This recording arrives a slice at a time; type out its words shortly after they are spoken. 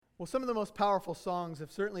Well, some of the most powerful songs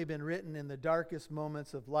have certainly been written in the darkest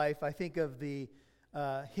moments of life. I think of the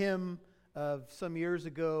hymn of some years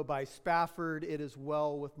ago by Spafford, "It Is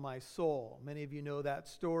Well With My Soul." Many of you know that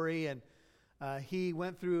story, and he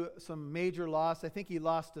went through some major loss. I think he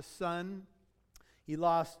lost a son. He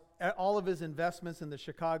lost all of his investments in the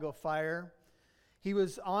Chicago fire. He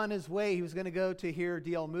was on his way. He was going to go to hear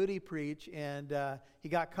D.L. Moody preach, and he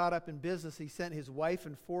got caught up in business. He sent his wife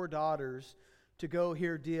and 4 daughters to go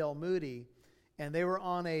hear D.L. Moody, and they were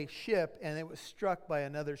on a ship, and it was struck by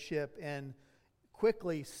another ship and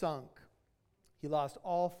quickly sunk. He lost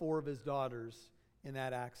all 4 of his daughters in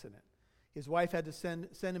that accident. His wife had to send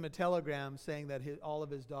him a telegram saying that all of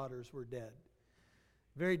his daughters were dead.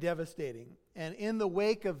 Very devastating. And in the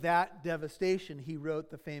wake of that devastation, he wrote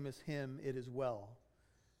the famous hymn, "It Is Well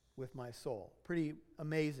With My Soul." Pretty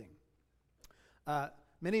amazing.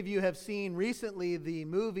 Many of you have seen recently the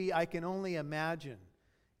movie "I Can Only Imagine,"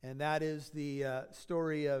 and that is the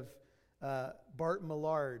story of Bart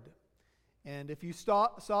Millard. And if you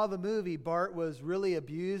saw the movie, Bart was really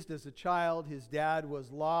abused as a child. His dad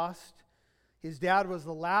was lost. His dad was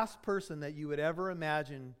the last person that you would ever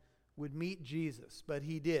imagine would meet Jesus, but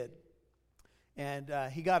he did. And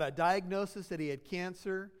he got a diagnosis that he had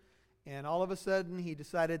cancer, and all of a sudden he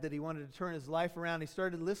decided that he wanted to turn his life around. He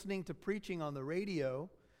started listening to preaching on the radio,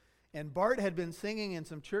 and Bart had been singing in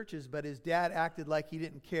some churches, but his dad acted like he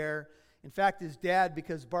didn't care. In fact, his dad,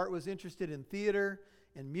 because Bart was interested in theater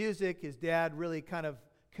and music, his dad really kind of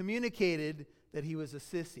communicated that he was a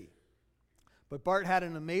sissy. But Bart had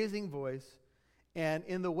an amazing voice, and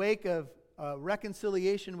in the wake of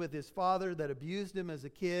reconciliation with his father that abused him as a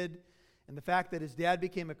kid, and the fact that his dad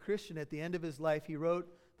became a Christian at the end of his life, he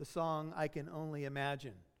wrote the song "I Can Only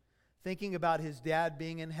Imagine," thinking about his dad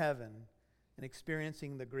being in heaven and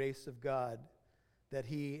experiencing the grace of God that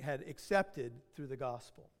he had accepted through the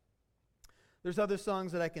gospel. There's other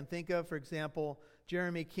songs that I can think of. For example,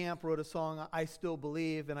 Jeremy Camp wrote a song, "I Still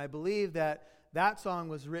Believe," and I believe that song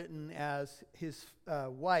was written as his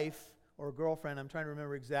wife or girlfriend, I'm trying to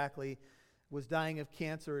remember exactly, was dying of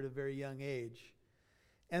cancer at a very young age.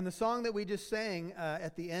 And the song that we just sang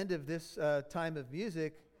at the end of this time of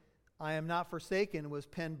music, "I Am Not Forsaken," was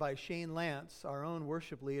penned by Shane Lance, our own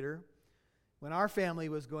worship leader, when our family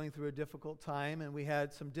was going through a difficult time, and we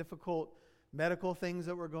had some difficult medical things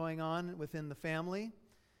that were going on within the family.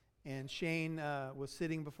 And Shane was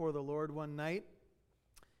sitting before the Lord one night,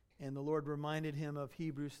 and the Lord reminded him of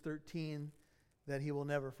Hebrews 13, that he will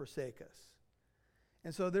never forsake us.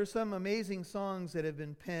 And so there's some amazing songs that have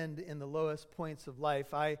been penned in the lowest points of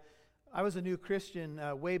life. I was a new Christian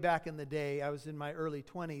way back in the day. I was in my early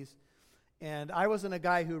 20s, and I wasn't a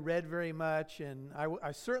guy who read very much, and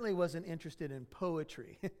I certainly wasn't interested in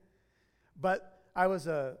poetry. But I was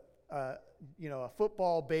a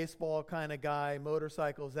football, baseball kind of guy,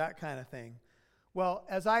 motorcycles, that kind of thing. Well,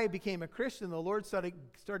 as I became a Christian, the Lord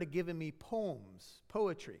started giving me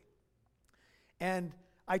poetry. And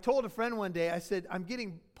I told a friend one day, I said, I'm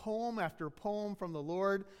getting poem after poem from the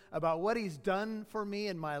Lord about what He's done for me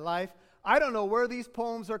in my life. I don't know where these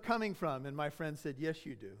poems are coming from. And my friend said, yes,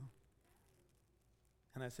 you do.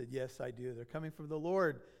 And I said, yes, I do. They're coming from the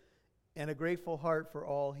Lord, and a grateful heart for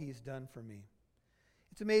all He's done for me.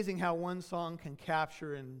 It's amazing how one song can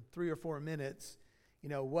capture in 3 or 4 minutes,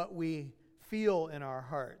 what we feel in our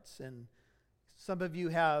hearts. And some of you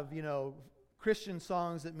have, Christian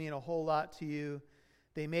songs that mean a whole lot to you.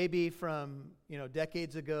 They may be from,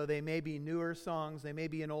 decades ago. They may be newer songs. They may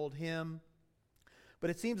be an old hymn.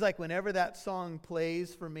 But it seems like whenever that song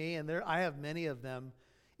plays for me, and I have many of them,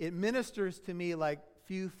 it ministers to me like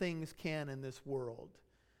few things can in this world.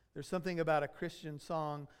 There's something about a Christian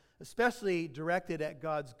song, especially directed at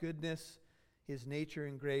God's goodness, His nature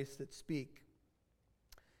and grace, that speak.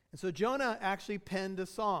 And so Jonah actually penned a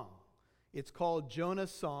song. It's called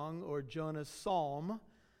Jonah's Song or Jonah's Psalm.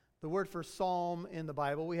 The word for psalm in the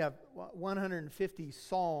Bible, we have 150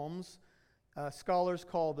 psalms. Scholars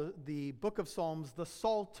call the book of Psalms the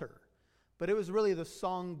Psalter, but it was really the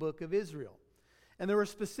songbook of Israel. And there were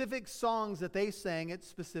specific songs that they sang at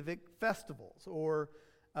specific festivals or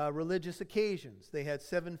religious occasions. They had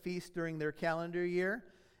 7 feasts during their calendar year,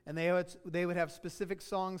 and they would have specific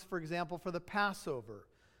songs, for example, for the Passover,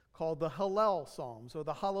 called the Hallel Psalms or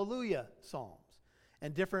the Hallelujah Psalms,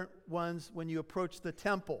 and different ones when you approach the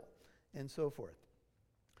temple and so forth.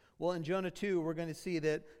 Well, in Jonah 2, we're going to see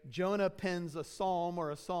that Jonah pens a psalm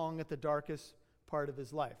or a song at the darkest part of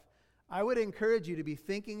his life. I would encourage you to be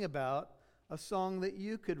thinking about a song that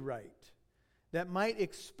you could write that might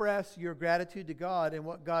express your gratitude to God and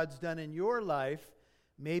what God's done in your life,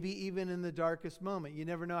 maybe even in the darkest moment. You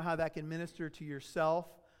never know how that can minister to yourself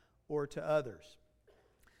or to others.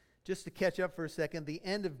 Just to catch up for a second, the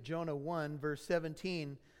end of Jonah 1, verse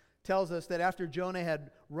 17, tells us that after Jonah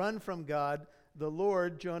had run from God, the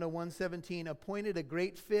Lord, Jonah 1:17, appointed a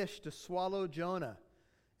great fish to swallow Jonah.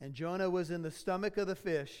 And Jonah was in the stomach of the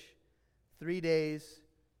fish 3 days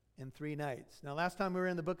and 3 nights. Now, last time we were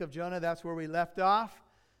in the book of Jonah, that's where we left off.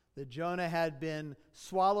 That Jonah had been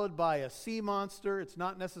swallowed by a sea monster. It's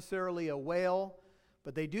not necessarily a whale,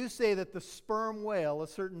 but they do say that the sperm whale, a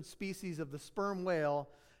certain species of the sperm whale,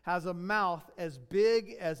 has a mouth as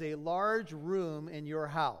big as a large room in your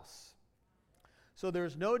house. So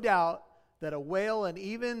there's no doubt that a whale and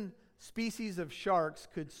even species of sharks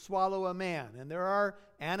could swallow a man. And there are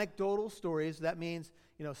anecdotal stories. That means,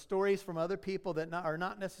 stories from other people that are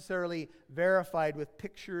not necessarily verified with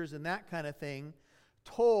pictures and that kind of thing,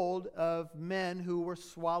 told of men who were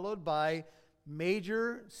swallowed by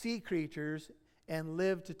major sea creatures and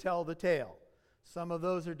lived to tell the tale. Some of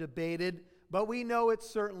those are debated, but we know it's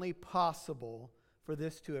certainly possible for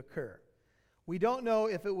this to occur. We don't know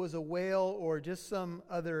if it was a whale or just some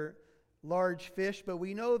other large fish, but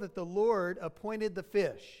we know that the Lord appointed the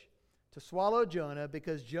fish to swallow Jonah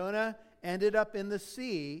because Jonah ended up in the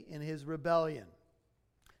sea in his rebellion.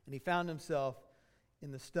 And he found himself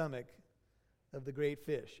in the stomach of the great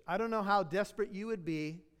fish. I don't know how desperate you would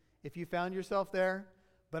be if you found yourself there,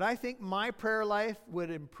 but I think my prayer life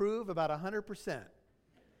would improve about 100%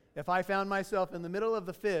 if I found myself in the middle of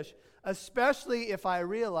the fish, especially if I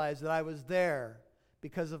realized that I was there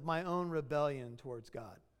because of my own rebellion towards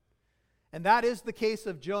God. And that is the case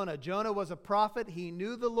of Jonah. Jonah was a prophet. He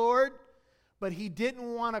knew the Lord, but he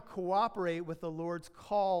didn't want to cooperate with the Lord's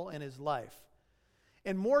call in his life.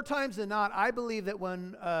 And more times than not, I believe that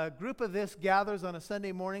when a group of this gathers on a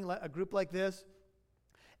Sunday morning, a group like this,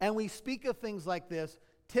 and we speak of things like this,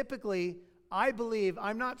 typically, I believe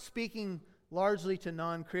I'm not speaking largely to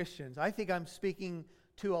non-Christians. I think I'm speaking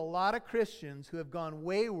to a lot of Christians who have gone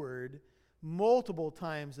wayward multiple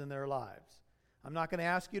times in their lives. I'm not going to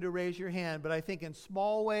ask you to raise your hand, but I think in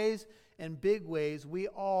small ways and big ways, we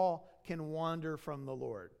all can wander from the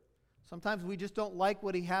Lord. Sometimes we just don't like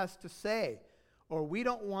what he has to say, or we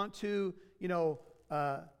don't want to,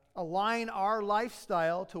 align our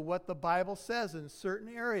lifestyle to what the Bible says in certain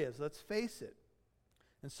areas. Let's face it.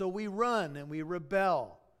 And so we run and we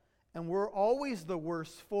rebel, and we're always the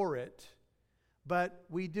worse for it, but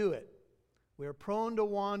we do it. We're prone to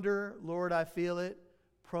wander. Lord, I feel it.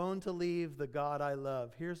 Prone to leave the God I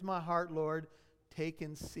love. Here's my heart, Lord. Take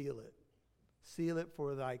and seal it. Seal it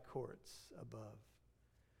for thy courts above.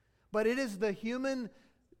 But it is the human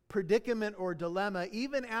predicament or dilemma,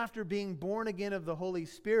 even after being born again of the Holy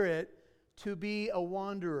Spirit, to be a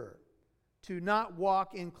wanderer, to not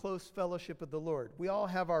walk in close fellowship with the Lord. We all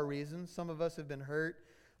have our reasons. Some of us have been hurt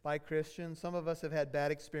by Christians. Some of us have had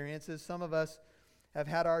bad experiences. Some of us have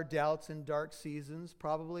had our doubts and dark seasons,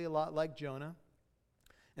 probably a lot like Jonah.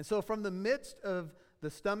 And so from the midst of the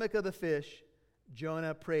stomach of the fish,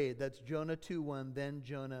 Jonah prayed. That's Jonah 2:1. Then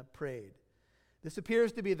Jonah prayed. This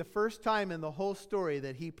appears to be the first time in the whole story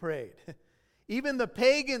that he prayed. Even the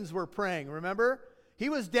pagans were praying, remember? He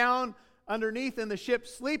was down underneath in the ship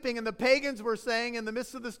sleeping, and the pagans were saying in the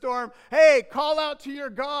midst of the storm, hey, call out to your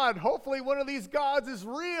God. Hopefully one of these gods is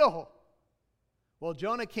real. Well,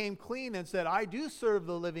 Jonah came clean and said, I do serve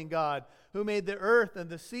the living God who made the earth and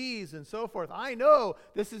the seas and so forth. I know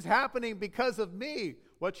this is happening because of me.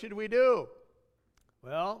 What should we do?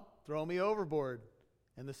 Well, throw me overboard,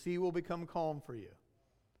 and the sea will become calm for you.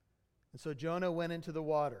 And so Jonah went into the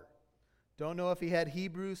water. Don't know if he had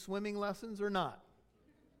Hebrew swimming lessons or not.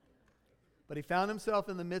 But he found himself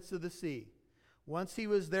in the midst of the sea. Once he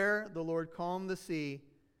was there, the Lord calmed the sea,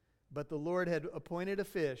 but the Lord had appointed a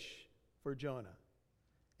fish for Jonah.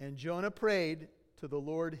 And Jonah prayed to the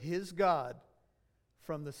Lord his God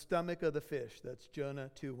from the stomach of the fish. That's Jonah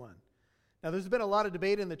 2:1. Now, there's been a lot of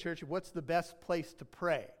debate in the church of what's the best place to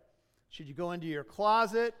pray. Should you go into your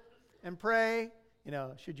closet and pray?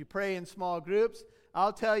 Should you pray in small groups?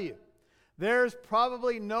 I'll tell you, there's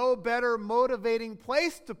probably no better motivating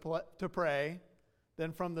place to pray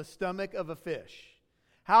than from the stomach of a fish.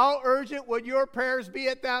 How urgent would your prayers be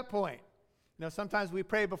at that point? Sometimes we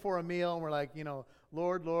pray before a meal and we're like,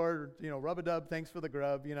 Lord, rub-a-dub, thanks for the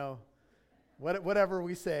grub, whatever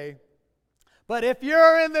we say. But if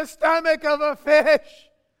you're in the stomach of a fish,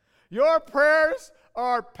 your prayers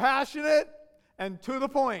are passionate and to the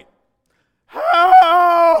point.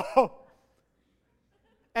 Help!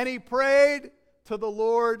 And he prayed to the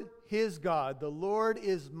Lord his God. The Lord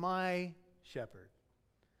is my shepherd.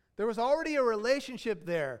 There was already a relationship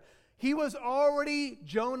there. He was already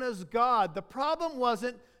Jonah's God. The problem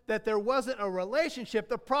wasn't that there wasn't a relationship.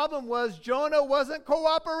 The problem was Jonah wasn't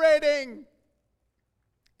cooperating.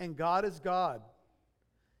 And God is God.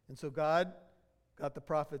 And so God got the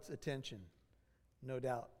prophet's attention, no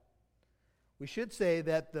doubt. We should say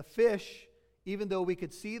that the fish, even though we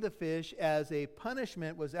could see the fish as a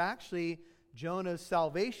punishment, was actually Jonah's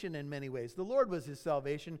salvation in many ways. The Lord was his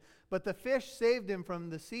salvation, but the fish saved him from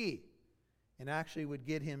the sea and actually would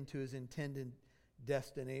get him to his intended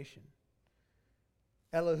destination.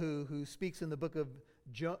 Elihu, who speaks in the book of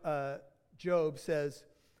Job, says,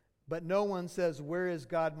 "But no one says, 'Where is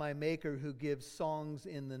God my maker, who gives songs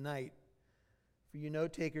in the night?'" For you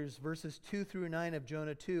note takers, verses 2 through 9 of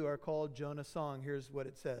Jonah 2 are called Jonah's song. Here's what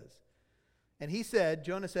it says. And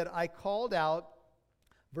Jonah said, "I called out,"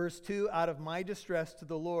 verse 2, "out of my distress to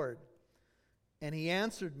the Lord, and he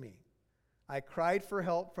answered me. I cried for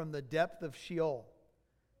help from the depth of Sheol.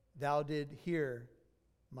 Thou did hear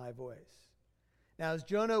my voice." Now, as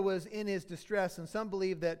Jonah was in his distress, and some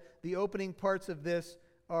believe that the opening parts of this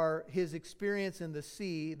are his experience in the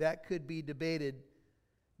sea, that could be debated.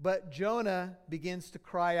 But Jonah begins to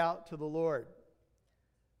cry out to the Lord.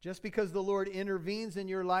 Just because the Lord intervenes in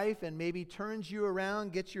your life and maybe turns you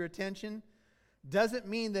around, gets your attention, doesn't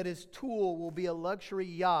mean that his tool will be a luxury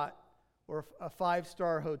yacht or a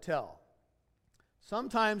 5-star hotel.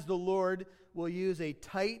 Sometimes the Lord will use a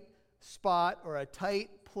tight spot or a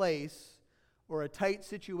tight place or a tight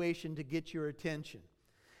situation to get your attention.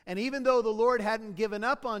 And even though the Lord hadn't given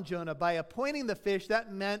up on Jonah by appointing the fish,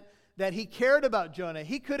 that meant that he cared about Jonah.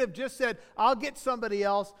 He could have just said, "I'll get somebody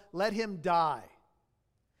else, let him die."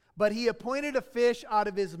 But he appointed a fish out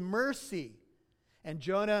of his mercy, and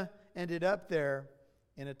Jonah ended up there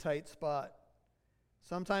in a tight spot.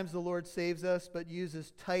 Sometimes the Lord saves us, but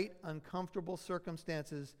uses tight, uncomfortable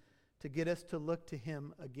circumstances to get us to look to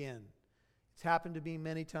him again. It's happened to me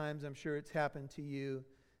many times. I'm sure it's happened to you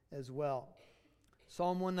as well.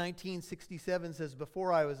 Psalm 119:67 says,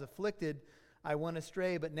 "Before I was afflicted, I went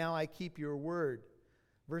astray, but now I keep your word."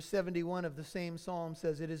 Verse 71 of the same psalm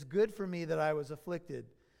says, "It is good for me that I was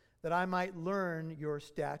afflicted, that I might learn your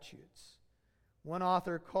statutes." One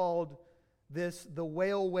author called this the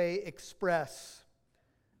Whaleway Express.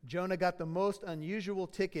 Jonah got the most unusual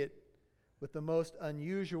ticket with the most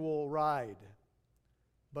unusual ride,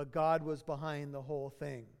 but God was behind the whole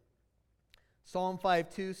thing. Psalm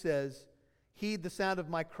 5:2 says, "Heed the sound of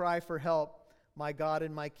my cry for help, my God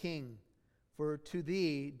and my King. For to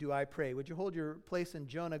thee do I pray." Would you hold your place in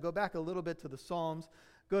Jonah? Go back a little bit to the Psalms.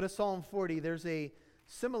 Go to Psalm 40. There's a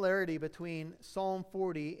similarity between Psalm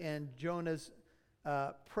 40 and Jonah's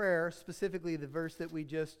prayer, specifically the verse that we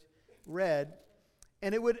just read.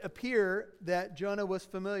 And it would appear that Jonah was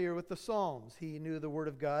familiar with the Psalms. He knew the Word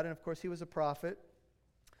of God, and of course he was a prophet.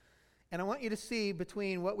 And I want you to see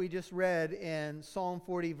between what we just read and Psalm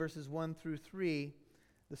 40 verses 1 through 3,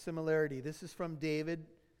 the similarity. This is from David.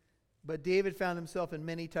 But David found himself in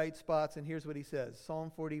many tight spots, and here's what he says. Psalm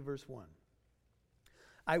 40, verse 1.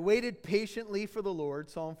 "I waited patiently for the Lord,"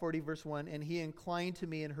 Psalm 40, verse 1, "and he inclined to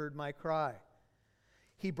me and heard my cry.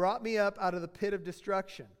 He brought me up out of the pit of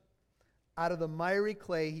destruction. Out of the miry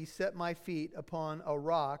clay he set my feet upon a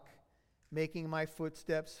rock, making my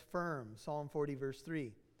footsteps firm." Psalm 40, verse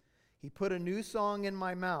 3. "He put a new song in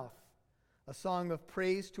my mouth, a song of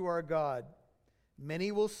praise to our God.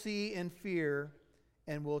 Many will see and fear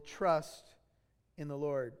and will trust in the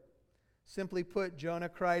Lord." Simply put, Jonah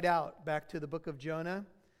cried out. Back to the book of Jonah.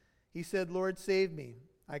 He said, "Lord, save me.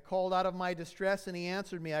 I called out of my distress, and he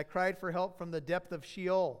answered me. I cried for help from the depth of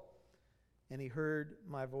Sheol, and he heard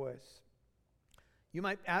my voice." You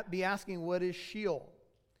might be asking, what is Sheol?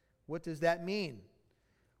 What does that mean?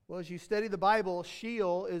 Well, as you study the Bible,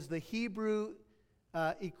 Sheol is the Hebrew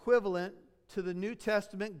equivalent to the New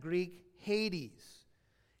Testament Greek Hades.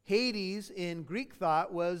 Hades, in Greek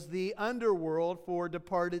thought, was the underworld for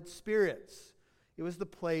departed spirits. It was the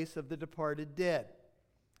place of the departed dead.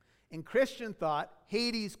 In Christian thought,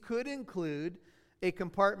 Hades could include a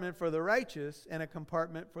compartment for the righteous and a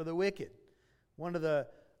compartment for the wicked. One of the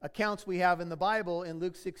accounts we have in the Bible in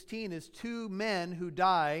Luke 16 is two men who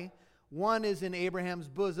die. One is in Abraham's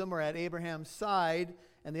bosom or at Abraham's side,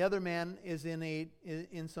 and the other man is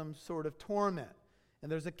in some sort of torment.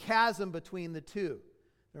 And there's a chasm between the two.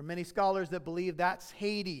 There are many scholars that believe that's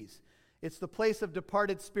Hades. It's the place of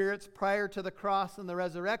departed spirits prior to the cross and the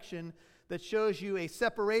resurrection that shows you a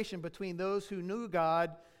separation between those who knew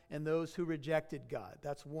God and those who rejected God.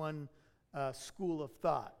 That's one school of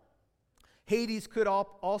thought. Hades could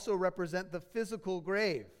also represent the physical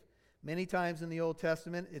grave. Many times in the Old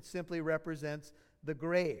Testament, it simply represents the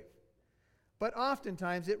grave. But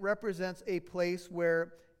oftentimes it represents a place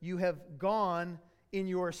where you have gone in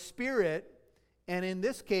your spirit. And in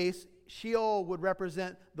this case, Sheol would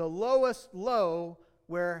represent the lowest low,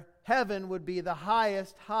 where heaven would be the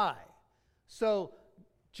highest high. So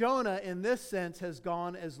Jonah, in this sense, has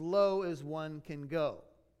gone as low as one can go.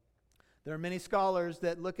 There are many scholars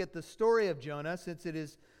that look at the story of Jonah, since it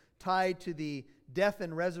is tied to the death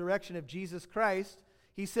and resurrection of Jesus Christ.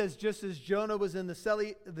 He says, just as Jonah was in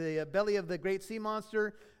the belly of the great sea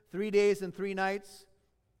monster 3 days and 3 nights,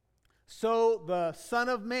 so the Son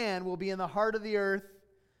of Man will be in the heart of the earth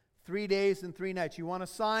 3 days and 3 nights. You want a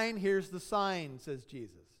sign? Here's the sign, says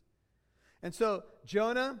Jesus. And so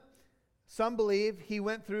Jonah, some believe he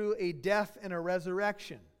went through a death and a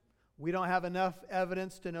resurrection. We don't have enough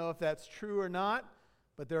evidence to know if that's true or not,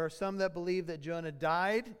 but there are some that believe that Jonah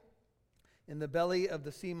died in the belly of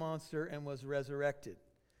the sea monster and was resurrected.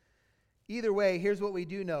 Either way, here's what we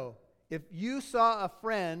do know. If you saw a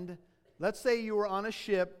friend, let's say you were on a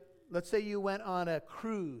ship, let's say you went on a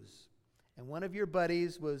cruise, and one of your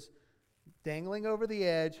buddies was dangling over the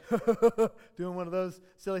edge, doing one of those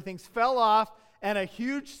silly things, fell off, and a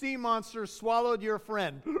huge sea monster swallowed your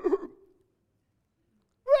friend.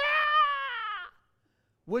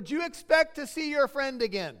 Would you expect to see your friend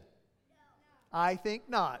again? No. I think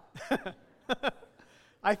not.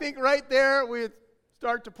 I think right there we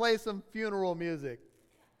start to play some funeral music,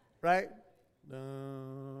 right?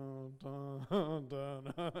 Dun, dun,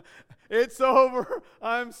 dun, dun. It's over.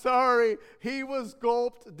 I'm sorry. He was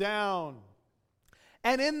gulped down.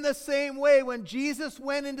 And in the same way, when Jesus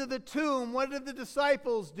went into the tomb, what did the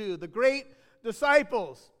disciples do? The great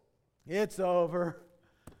disciples. It's over.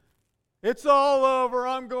 It's all over.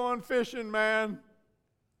 I'm going fishing, man.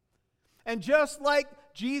 And just like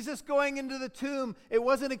Jesus going into the tomb, it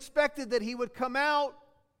wasn't expected that he would come out.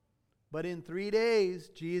 But in 3 days,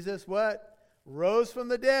 Jesus what? Rose from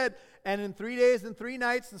the dead. And in 3 days and 3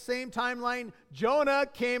 nights, the same timeline, Jonah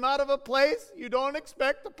came out of a place you don't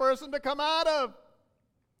expect the person to come out of.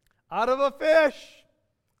 Out of a fish.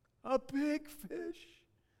 A big fish.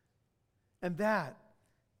 And that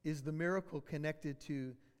is the miracle connected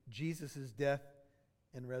to Jesus' death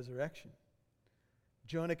and resurrection.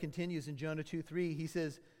 Jonah continues in Jonah 2:3. He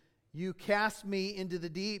says, you cast me into the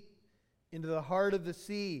deep, into the heart of the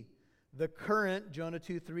sea. The current, Jonah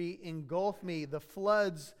 2:3, engulfed me. The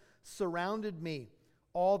floods surrounded me.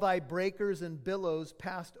 All thy breakers and billows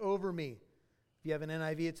passed over me. If you have an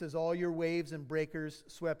NIV, it says, all your waves and breakers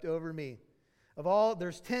swept over me.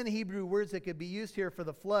 There's 10 Hebrew words that could be used here for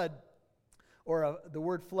the flood, or the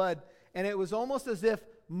word flood. And it was almost as if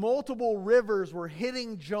multiple rivers were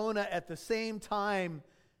hitting Jonah at the same time,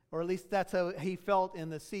 or at least that's how he felt in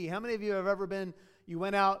the sea. How many of you have ever been, you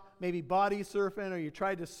went out maybe body surfing, or you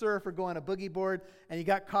tried to surf or go on a boogie board, and you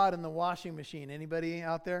got caught in the washing machine? Anybody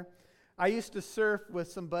out there? I used to surf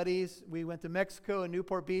with some buddies. We went to Mexico and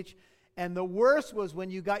Newport Beach, and the worst was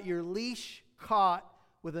when you got your leash caught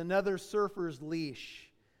with another surfer's leash,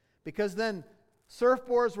 because then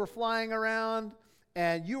surfboards were flying around,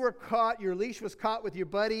 and you were caught, your leash was caught with your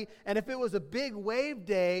buddy, and if it was a big wave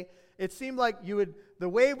day, it seemed like the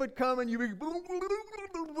wave would come and you would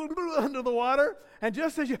under the water, and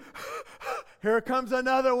just as here comes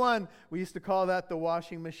another one. We used to call that the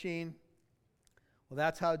washing machine. Well,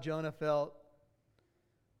 that's how Jonah felt.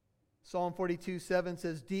 Psalm 42:7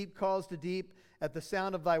 says, deep calls to deep at the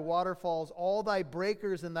sound of thy waterfalls. All thy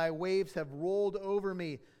breakers and thy waves have rolled over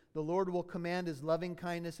me. The Lord will command his loving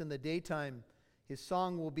kindness in the daytime. His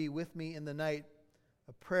song will be with me in the night,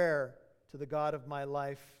 a prayer to the God of my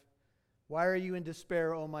life. Why are you in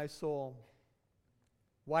despair, O my soul?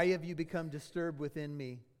 Why have you become disturbed within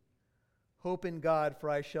me? Hope in God, for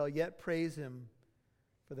I shall yet praise him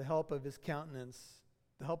for the help of his countenance,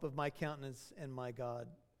 the help of my countenance and my God.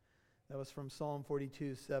 That was from Psalm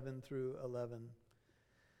 42:7 through 11.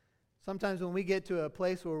 Sometimes when we get to a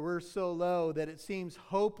place where we're so low that it seems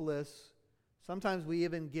hopeless, sometimes we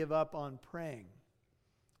even give up on praying.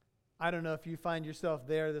 I don't know if you find yourself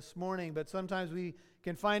there this morning, but sometimes we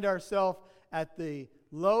can find ourselves at the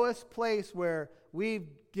lowest place where we've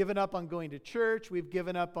given up on going to church, we've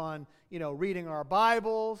given up on, reading our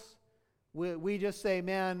Bibles. We just say,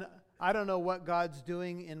 man, I don't know what God's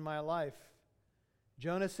doing in my life.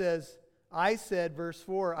 Jonah says, I said, verse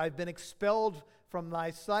 4, I've been expelled from thy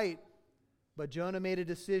sight. But Jonah made a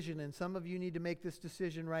decision, and some of you need to make this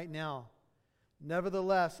decision right now.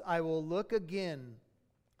 Nevertheless, I will look again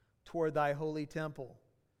toward thy holy temple.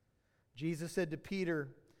 Jesus said to Peter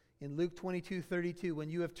in Luke 22:32, when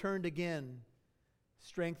you have turned again,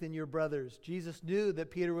 strengthen your brothers. Jesus knew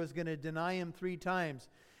that Peter was going to deny him 3 times.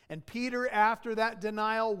 And Peter, after that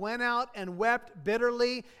denial, went out and wept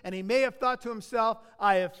bitterly. And he may have thought to himself,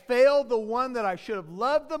 I have failed the one that I should have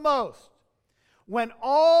loved the most. When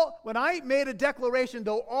I made a declaration,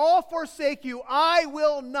 though all forsake you, I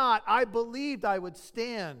will not. I believed I would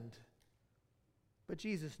stand. But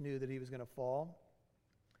Jesus knew that he was going to fall.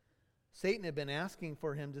 Satan had been asking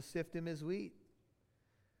for him to sift him as wheat.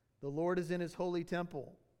 The Lord is in his holy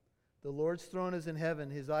temple. The Lord's throne is in heaven.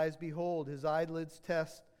 His eyes behold, his eyelids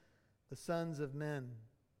test the sons of men.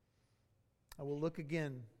 I will look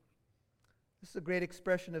again. This is a great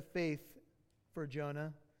expression of faith for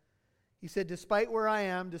Jonah. He said, despite where I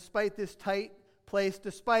am, despite this tight place,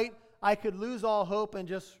 despite I could lose all hope and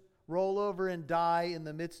just roll over and die in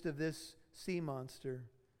the midst of this sea monster,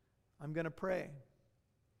 I'm going to pray.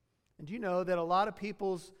 And do you know that a lot of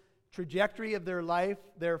people's trajectory of their life,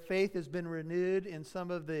 their faith has been renewed in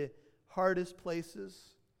some of the hardest places,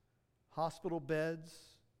 hospital beds,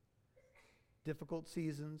 difficult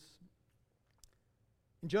seasons.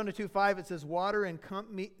 In Jonah 2:5 it says, water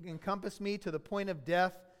encompassed me to the point of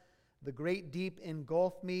death. The great deep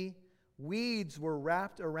engulfed me. Weeds were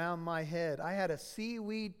wrapped around my head. I had a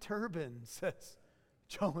seaweed turban, says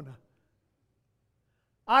Jonah.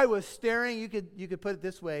 I was staring, you could put it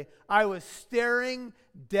this way, I was staring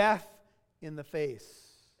death in the face.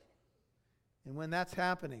 And when that's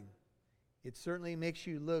happening, it certainly makes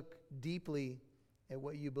you look deeply at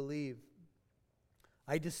what you believe.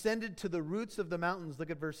 I descended to the roots of the mountains. Look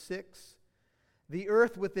at verse 6. The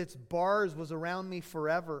earth with its bars was around me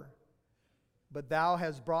forever. But thou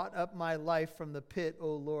hast brought up my life from the pit,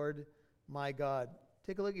 O Lord, my God.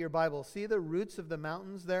 Take a look at your Bible. See the roots of the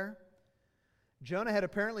mountains there? Jonah had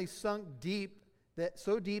apparently sunk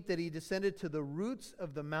so deep that he descended to the roots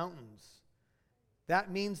of the mountains. That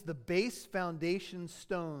means the base foundation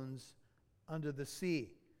stones under the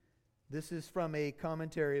sea. This is from a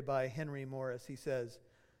commentary by Henry Morris. He says,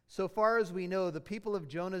 so far as we know, the people of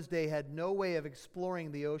Jonah's day had no way of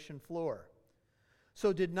exploring the ocean floor,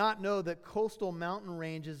 so did not know that coastal mountain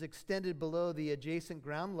ranges extended below the adjacent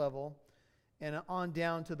ground level and on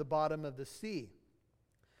down to the bottom of the sea.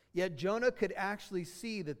 Yet Jonah could actually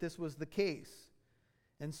see that this was the case,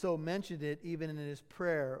 and so mentioned it even in his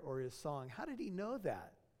prayer or his song. How did he know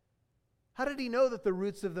that? How did he know that the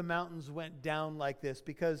roots of the mountains went down like this?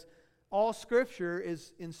 Because all Scripture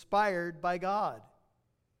is inspired by God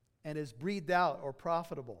and is breathed out or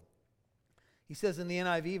profitable. He says in the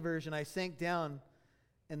NIV version, I sank down,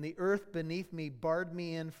 and the earth beneath me barred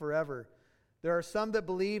me in forever. There are some that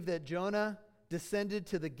believe that Jonah descended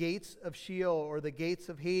to the gates of Sheol or the gates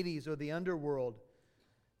of Hades or the underworld,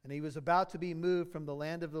 and he was about to be moved from the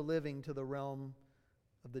land of the living to the realm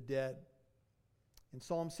of the dead. In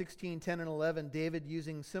Psalm 16:10 and 11, David,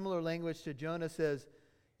 using similar language to Jonah, says,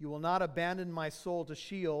 you will not abandon my soul to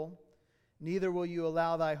Sheol, neither will you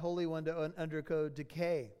allow thy Holy One to undergo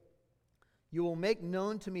decay. You will make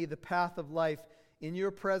known to me the path of life. In your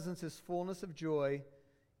presence is fullness of joy.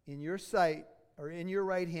 In your sight, or in your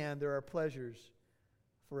right hand, there are pleasures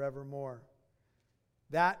forevermore.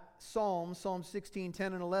 That Psalm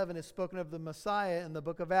 16:10 and 11, is spoken of the Messiah in the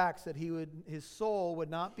book of Acts, that his soul would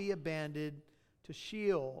not be abandoned to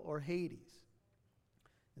Sheol or Hades.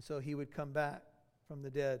 And so he would come back from the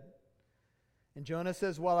dead. And Jonah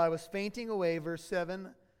says, while I was fainting away, verse 7,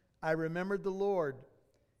 I remembered the Lord,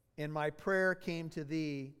 and my prayer came to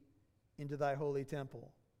thee into thy holy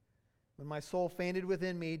temple. When my soul fainted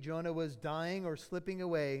within me, Jonah was dying or slipping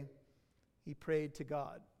away, he prayed to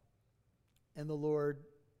God, and the Lord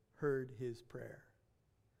heard his prayer.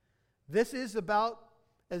 This is about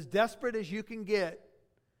as desperate as you can get,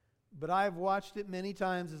 but I've watched it many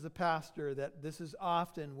times as a pastor that this is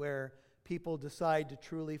often where people decide to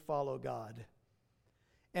truly follow God.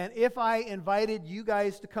 And if I invited you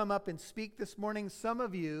guys to come up and speak this morning, some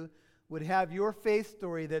of you would have your faith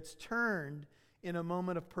story that's turned in a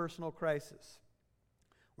moment of personal crisis.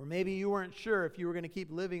 Or maybe you weren't sure if you were going to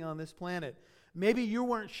keep living on this planet. Maybe you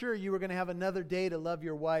weren't sure you were going to have another day to love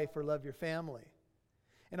your wife or love your family.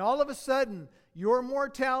 And all of a sudden, your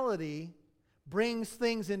mortality brings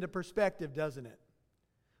things into perspective, doesn't it?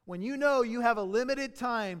 When you know you have a limited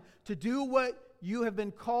time to do what you have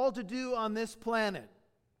been called to do on this planet,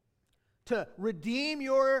 to redeem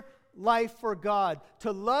your life for God,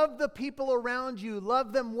 to love the people around you,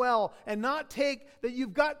 love them well, and not take that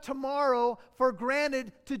you've got tomorrow for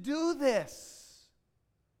granted to do this.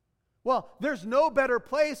 Well, there's no better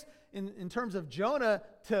place in terms of Jonah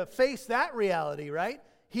to face that reality, right?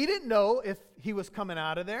 He didn't know if he was coming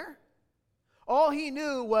out of there. All he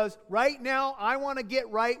knew was, right now, I want to get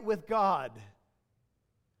right with God,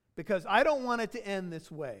 because I don't want it to end this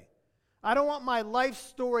way. I don't want my life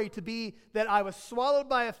story to be that I was swallowed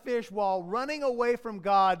by a fish while running away from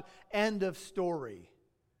God. End of story.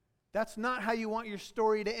 That's not how you want your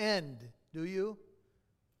story to end, do you?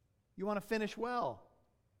 You want to finish well.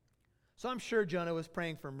 So I'm sure Jonah was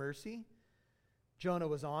praying for mercy. Jonah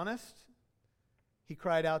was honest. He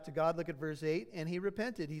cried out to God. Look at verse 8. And he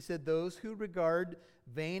repented. He said, those who regard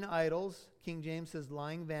vain idols, King James says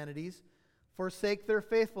lying vanities, forsake their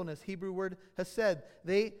faithfulness. Hebrew word hesed.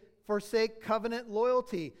 They forsake covenant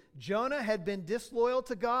loyalty. Jonah had been disloyal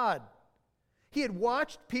to God. He had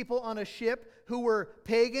watched people on a ship who were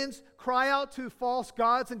pagans cry out to false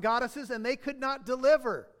gods and goddesses, and they could not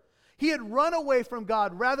deliver. He had run away from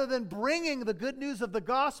God rather than bringing the good news of the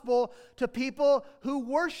gospel to people who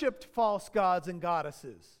worshiped false gods and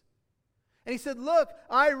goddesses. And he said, look,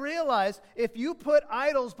 I realize if you put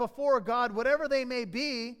idols before God, whatever they may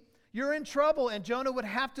be, you're in trouble. And Jonah would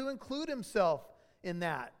have to include himself in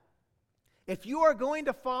that. If you are going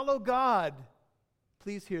to follow God,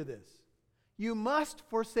 please hear this. You must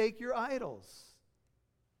forsake your idols.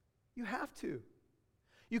 You have to.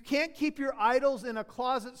 You can't keep your idols in a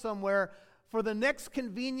closet somewhere for the next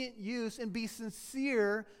convenient use and be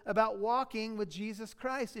sincere about walking with Jesus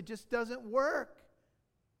Christ. It just doesn't work.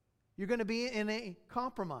 You're going to be in a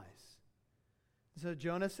compromise. So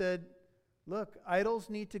Jonah said, look, idols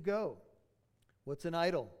need to go. What's an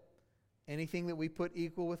idol? Anything that we put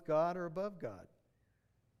equal with God or above God.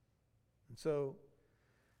 And so,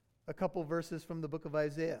 a couple verses from the book of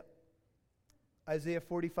Isaiah. Isaiah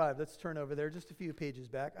 45. Let's turn over there just a few pages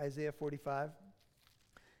back. Isaiah 45.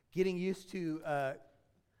 Getting used to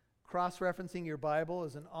cross-referencing your Bible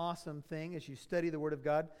is an awesome thing as you study the Word of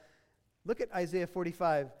God. Look at Isaiah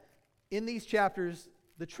 45. In these chapters,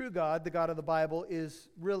 the true God, the God of the Bible, is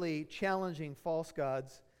really challenging false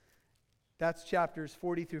gods. That's chapters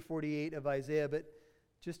 40 through 48 of Isaiah. But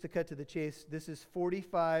just to cut to the chase, this is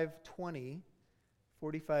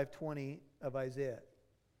 45:20 of Isaiah.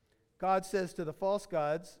 God says to the false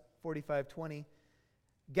gods, 45:20,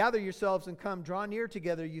 gather yourselves and come, draw near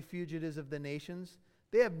together, you fugitives of the nations.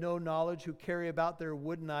 They have no knowledge who carry about their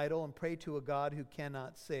wooden idol and pray to a God who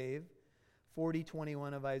cannot save.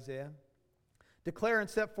 40:21 of Isaiah. Declare and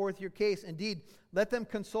set forth your case. Indeed, let them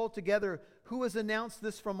consult together. Who has announced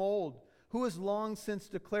this from old? Who has long since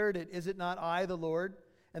declared it? Is it not I, the Lord?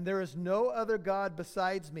 And there is no other God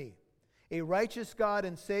besides me. A righteous God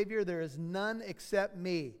and Savior, there is none except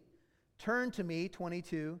me. Turn to me,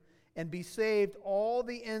 22, and be saved all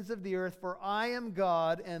the ends of the earth, for I am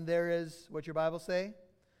God, and there is, what's your Bible say?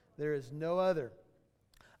 There is no other.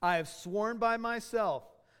 I have sworn by myself,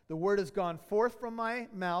 the word has gone forth from my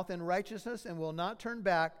mouth in righteousness and will not turn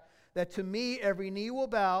back, that to me every knee will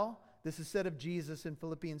bow. This is said of Jesus in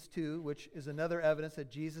Philippians 2, which is another evidence that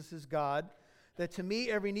Jesus is God. That to me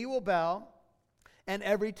every knee will bow, and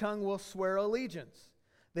every tongue will swear allegiance.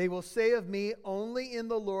 They will say of me, only in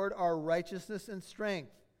the Lord are righteousness and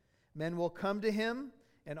strength. Men will come to him,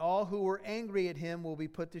 and all who were angry at him will be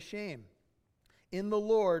put to shame. In the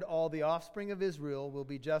Lord all the offspring of Israel will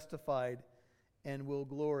be justified and will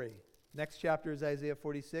glory. Next chapter is Isaiah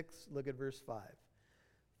 46. Look at verse 5.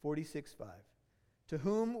 46:5. To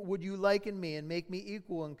whom would you liken me and make me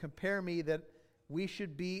equal and compare me that we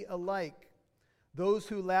should be alike? Those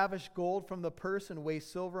who lavish gold from the purse and weigh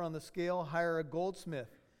silver on the scale hire a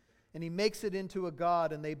goldsmith, and he makes it into a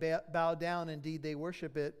god, and they bow down. Indeed, they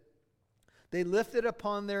worship it. They lift it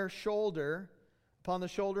upon the shoulder,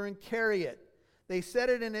 and carry it. They set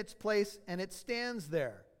it in its place, and it stands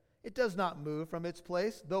there. It does not move from its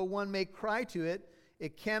place. Though one may cry to it,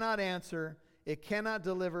 it cannot answer. It cannot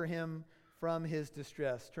deliver him from his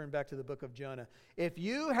distress. Turn back to the book of Jonah. If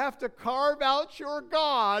you have to carve out your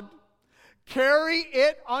God, carry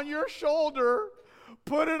it on your shoulder,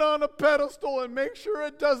 put it on a pedestal, and make sure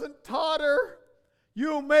it doesn't totter,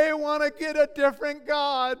 you may want to get a different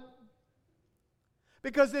God.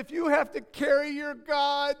 Because if you have to carry your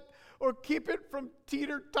God or keep it from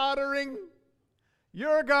teeter-tottering,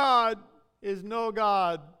 your God is no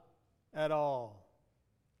God at all.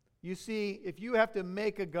 You see, if you have to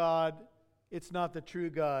make a God, it's not the true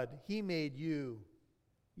God. He made you.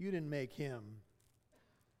 You didn't make him.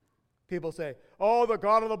 People say, oh, the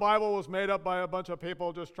God of the Bible was made up by a bunch of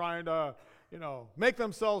people just trying to, make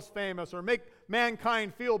themselves famous or make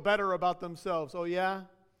mankind feel better about themselves. Oh, yeah?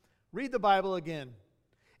 Read the Bible again.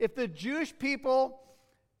 If the Jewish people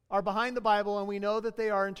are behind the Bible, and we know that they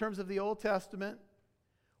are in terms of the Old Testament,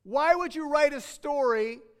 why would you write a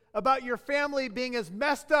story about your family being as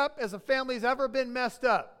messed up as a family's ever been messed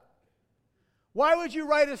up? Why would you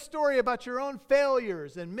write a story about your own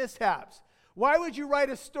failures and mishaps? Why would you write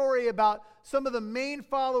a story about some of the main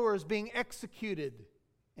followers being executed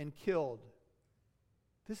and killed?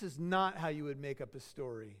 This is not how you would make up a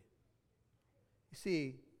story. You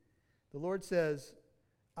see, the Lord says,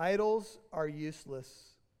 idols are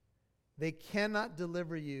useless. They cannot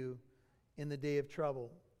deliver you in the day of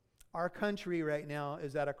trouble. Our country right now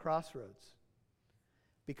is at a crossroads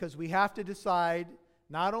because we have to decide,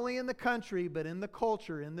 not only in the country, but in the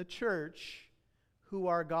culture, in the church, who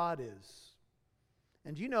our God is.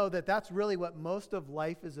 And you know that that's really what most of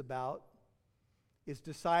life is about, is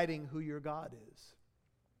deciding who your God is.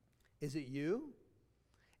 Is it you?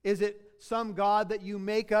 Is it some God that you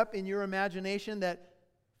make up in your imagination that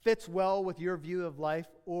fits well with your view of life?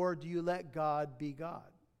 Or do you let God be God?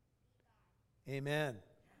 Amen.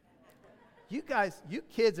 You guys, you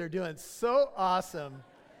kids are doing so awesome.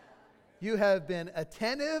 You have been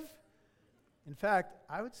attentive. In fact,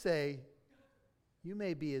 I would say you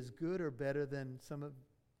may be as good or better than some of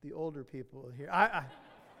the older people here.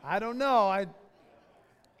 I don't know.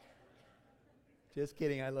 Just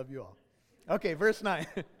kidding. I love you all. Okay, verse 9.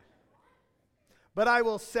 But I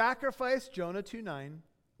will sacrifice, Jonah 2:9.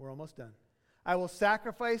 We're almost done. I will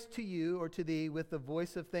sacrifice to you or to thee with the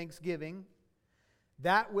voice of thanksgiving.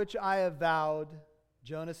 That which I have vowed,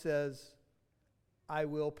 Jonah says, I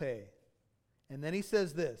will pay. And then he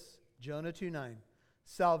says this, Jonah 2:9.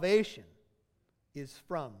 Salvation is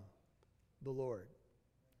from the Lord.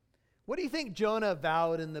 What do you think Jonah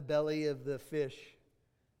vowed in the belly of the fish?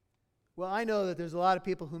 Well, I know that there's a lot of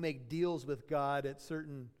people who make deals with God at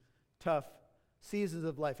certain tough seasons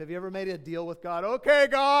of life. Have you ever made a deal with God? Okay,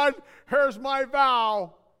 God, here's my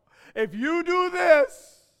vow. If you do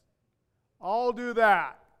this, I'll do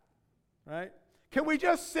that. Right? Can we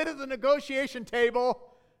just sit at the negotiation table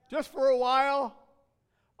just for a while?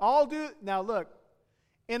 Now look,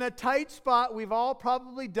 in a tight spot, we've all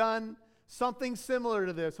probably done something similar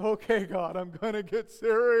to this. Okay, God, I'm going to get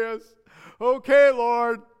serious. Okay,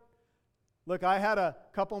 Lord. Look, I had a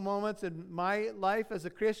couple moments in my life as a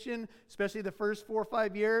Christian, especially the first 4 or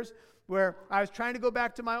 5 years, where I was trying to go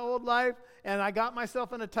back to my old life, and I got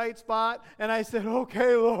myself in a tight spot, and I said,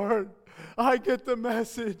 okay, Lord, I get the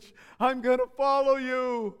message. I'm going to follow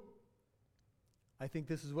you. I think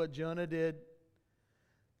this is what Jonah did.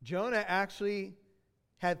 Jonah actually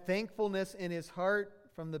had thankfulness in his heart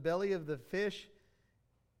from the belly of the fish,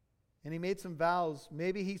 and he made some vows.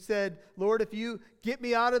 Maybe he said, Lord, if you get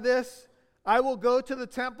me out of this, I will go to the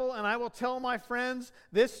temple and I will tell my friends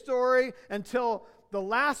this story until the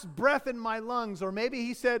last breath in my lungs. Or maybe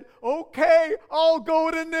he said, okay, I'll go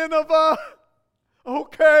to Nineveh.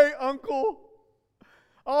 Okay, uncle,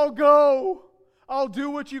 I'll go. I'll do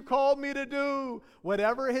what you called me to do.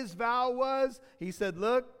 Whatever his vow was, he said,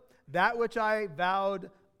 look, that which I vowed,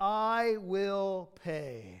 I will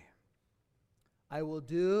pay. I will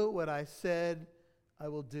do what I said I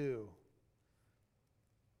will do.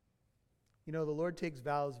 You know, the Lord takes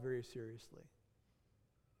vows very seriously.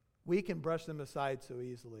 We can brush them aside so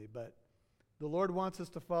easily, but the Lord wants us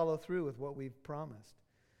to follow through with what we've promised.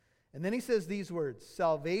 And then he says these words,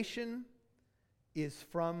 salvation is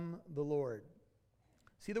from the Lord.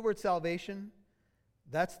 See the word salvation?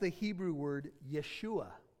 That's the Hebrew word Yeshua,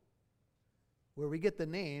 where we get the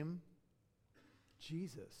name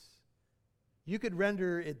Jesus. You could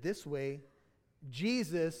render it this way,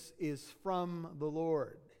 Jesus is from the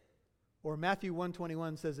Lord. Or Matthew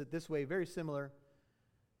 1:21 says it this way, very similar.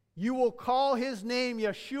 You will call his name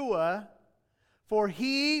Yeshua, for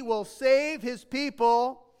he will save his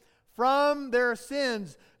people from their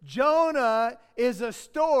sins. Jonah is a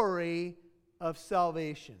story of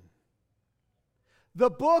salvation.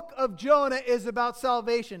 The book of Jonah is about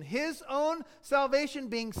salvation. His own salvation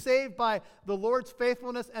being saved by the Lord's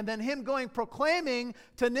faithfulness, and then him going proclaiming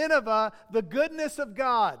to Nineveh the goodness of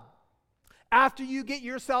God. After you get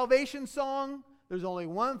your salvation song, there's only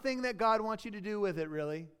one thing that God wants you to do with it,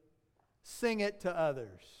 really. Sing it to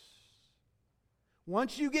others.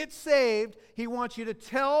 Once you get saved, he wants you to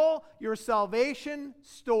tell your salvation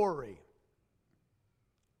story.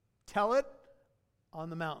 Tell it on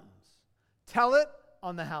the mountains. Tell it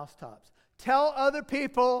on the housetops. Tell other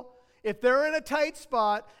people, if they're in a tight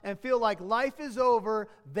spot and feel like life is over,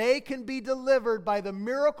 they can be delivered by the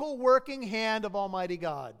miracle working hand of Almighty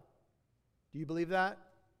God. Do you believe that?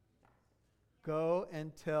 Go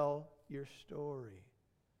and tell your story.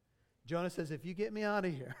 Jonah says, if you get me out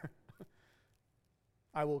of here,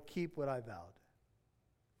 I will keep what I vowed.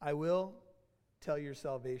 I will tell your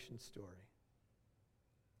salvation story.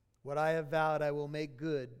 What I have vowed, I will make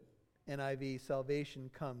good. NIV, salvation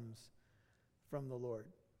comes from the Lord.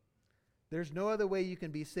 There's no other way you can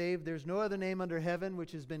be saved. There's no other name under heaven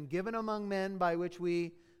which has been given among men by which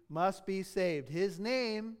we must be saved. His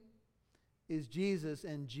name is Jesus,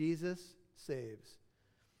 and Jesus saves.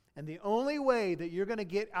 And the only way that you're going to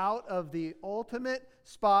get out of the ultimate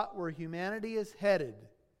spot where humanity is headed,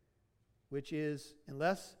 which is,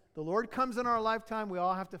 unless the Lord comes in our lifetime, we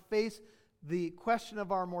all have to face the question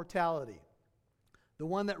of our mortality. The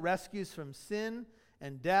one that rescues from sin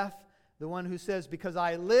and death, the one who says, because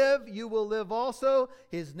I live, you will live also.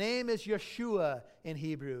 His name is Yeshua in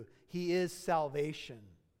Hebrew. He is salvation.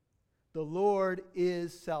 The Lord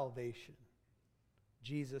is salvation.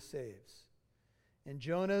 Jesus saves. And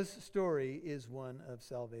Jonah's story is one of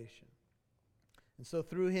salvation. And so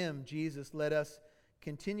through him, Jesus let us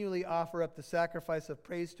continually offer up the sacrifice of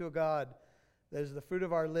praise to a God that is the fruit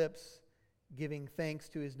of our lips, giving thanks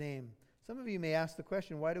to his name. Some of you may ask the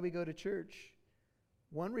question, why do we go to church?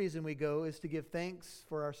 One reason we go is to give thanks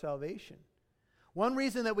for our salvation. One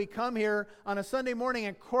reason that we come here on a Sunday morning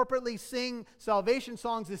and corporately sing salvation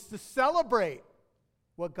songs is to celebrate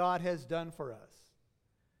what God has done for us.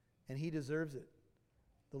 And he deserves it.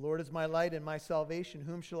 The Lord is my light and my salvation.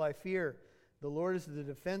 Whom shall I fear? The Lord is the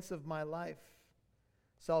defense of my life.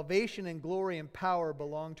 Salvation and glory and power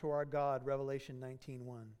belong to our God, Revelation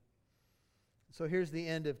 19:1. So here's the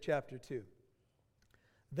end of chapter 2.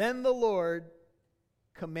 Then the Lord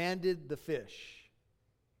commanded the fish.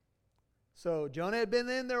 So Jonah had been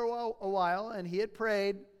in there a while, and he had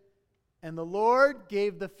prayed, and the Lord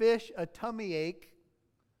gave the fish a tummy ache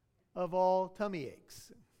of all tummy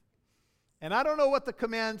aches. And I don't know what the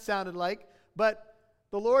command sounded like, but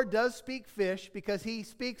the Lord does speak fish because he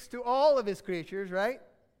speaks to all of his creatures, right?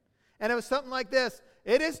 And it was something like this: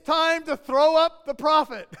 it is time to throw up the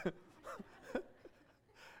prophet.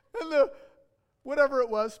 And whatever it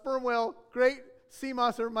was, sperm whale, great sea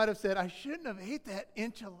monster might have said, I shouldn't have ate that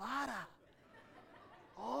enchilada.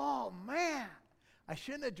 Oh, man. I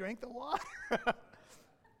shouldn't have drank the water.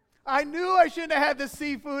 I knew I shouldn't have had the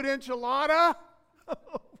seafood enchilada.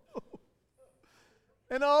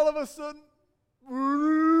 And all of a sudden,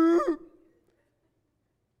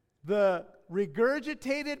 the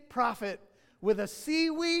regurgitated prophet with a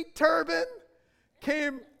seaweed turban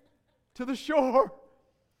came to the shore.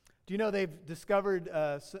 Do you know they've discovered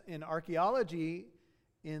in archaeology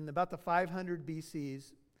in about the 500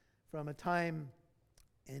 BCs from a time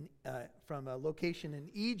from a location in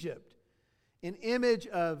Egypt, an image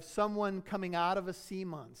of someone coming out of a sea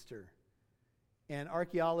monster. And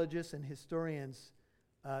archaeologists and historians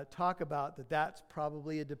talk about that that's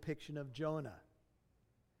probably a depiction of Jonah.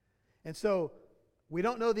 And so we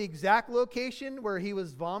don't know the exact location where he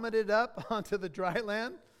was vomited up onto the dry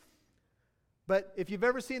land. But if you've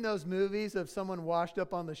ever seen those movies of someone washed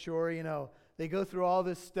up on the shore, you know, they go through all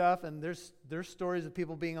this stuff, and there's stories of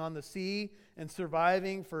people being on the sea and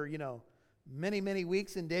surviving for, you know, many, many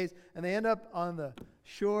weeks and days. And they end up on the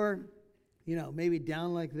shore, you know, maybe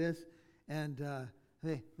down like this. And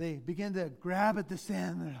they begin to grab at the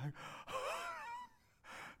sand. They're like,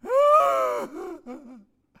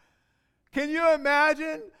 can you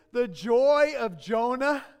imagine the joy of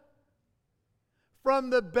Jonah?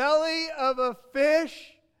 From the belly of a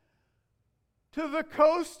fish to the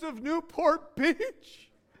coast of Newport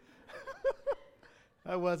Beach.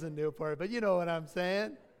 That wasn't Newport, but you know what I'm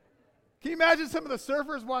saying. Can you imagine some of the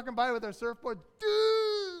surfers walking by with their surfboard? Dude!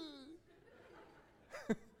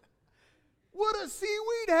 What a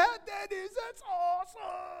seaweed hat that is. That's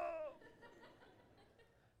awesome.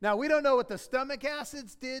 Now, we don't know what the stomach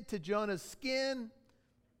acids did to Jonah's skin.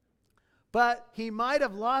 But he might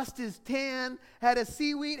have lost his tan, had a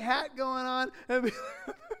seaweed hat going on, and be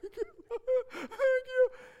like, thank you.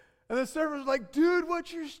 And the server's like, dude,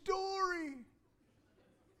 what's your story?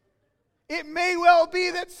 It may well be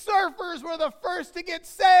that surfers were the first to get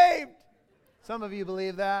saved. Some of you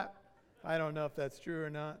believe that. I don't know if that's true or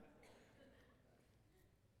not.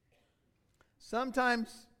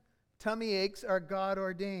 Sometimes tummy aches are God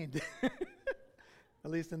ordained.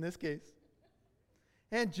 At least in this case.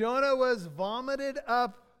 And Jonah was vomited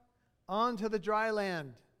up onto the dry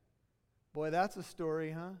land. Boy, that's a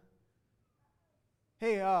story, huh?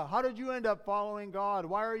 Hey, how did you end up following God?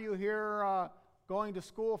 Why are you here going to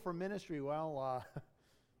school for ministry? Well,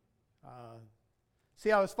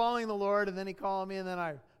 see, I was following the Lord, and then he called me, and then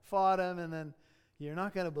I fought him, and then, you're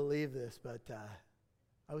not going to believe this, but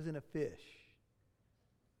I was in a fish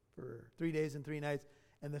for 3 days and 3 nights,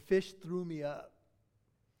 and the fish threw me up.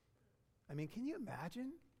 I mean, can you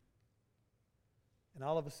imagine? And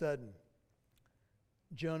all of a sudden,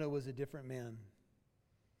 Jonah was a different man.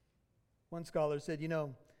 One scholar said, you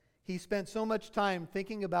know, he spent so much time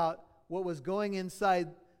thinking about what was going inside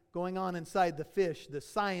going on inside the fish, the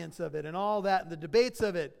science of it and all that, and the debates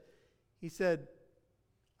of it, he said,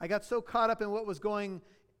 I got so caught up in what was going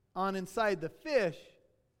on inside the fish,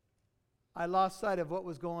 I lost sight of what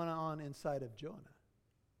was going on inside of Jonah.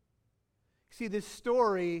 See, this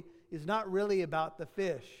story is not really about the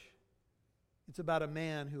fish. It's about a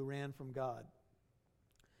man who ran from God.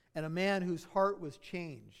 And a man whose heart was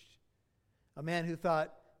changed. A man who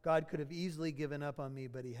thought God could have easily given up on me,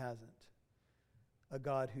 but he hasn't. A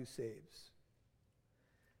God who saves.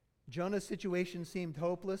 Jonah's situation seemed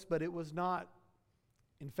hopeless, but it was not.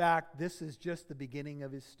 In fact, this is just the beginning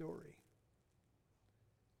of his story.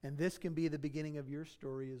 And this can be the beginning of your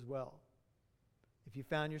story as well. If you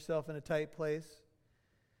found yourself in a tight place,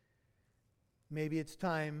 maybe it's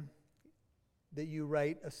time that you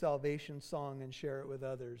write a salvation song and share it with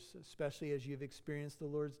others, especially as you've experienced the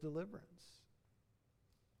Lord's deliverance.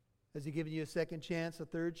 Has He given you a second chance, a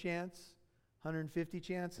third chance, 150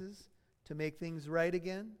 chances to make things right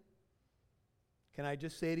again? Can I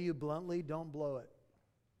just say to you bluntly, don't blow it.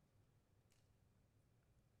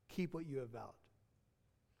 Keep what you have vowed.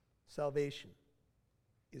 Salvation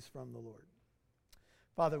is from the Lord.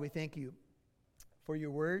 Father, we thank you for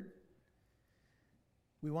your word.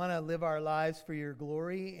 We want to live our lives for your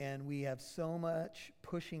glory, and we have so much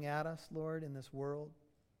pushing at us, Lord, in this world.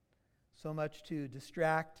 So much to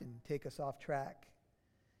distract and take us off track.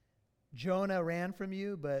 Jonah ran from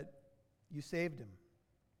you, but you saved him.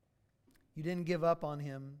 You didn't give up on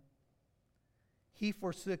him. He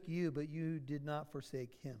forsook you, but you did not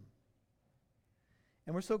forsake him.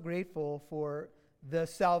 And we're so grateful for the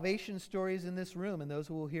salvation stories in this room and those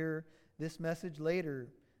who will hear this message later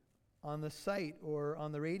on the site or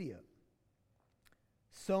on the radio.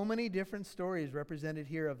 So many different stories represented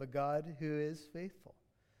here of a God who is faithful,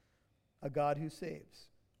 a God who saves.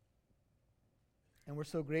 And we're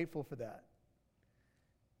so grateful for that.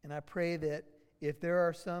 And I pray that if there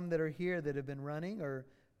are some that are here that have been running or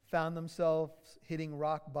found themselves hitting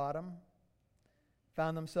rock bottom,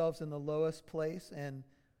 found themselves in the lowest place and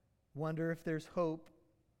wonder if there's hope,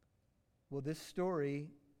 well, this story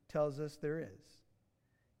tells us there is.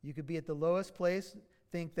 You could be at the lowest place,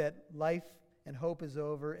 think that life and hope is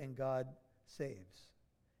over, and God saves.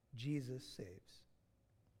 Jesus saves.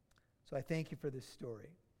 So I thank you for this story.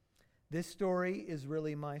 This story is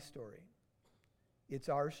really my story. It's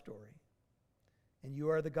our story. And you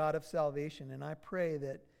are the God of salvation, and I pray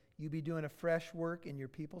that you be doing a fresh work in your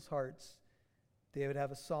people's hearts. They would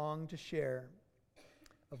have a song to share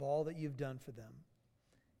of all that you've done for them.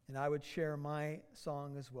 And I would share my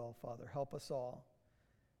song as well, Father. Help us all.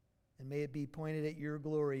 And may it be pointed at your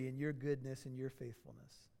glory and your goodness and your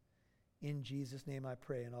faithfulness. In Jesus' name I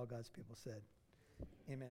pray, and all God's people said,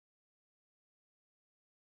 amen.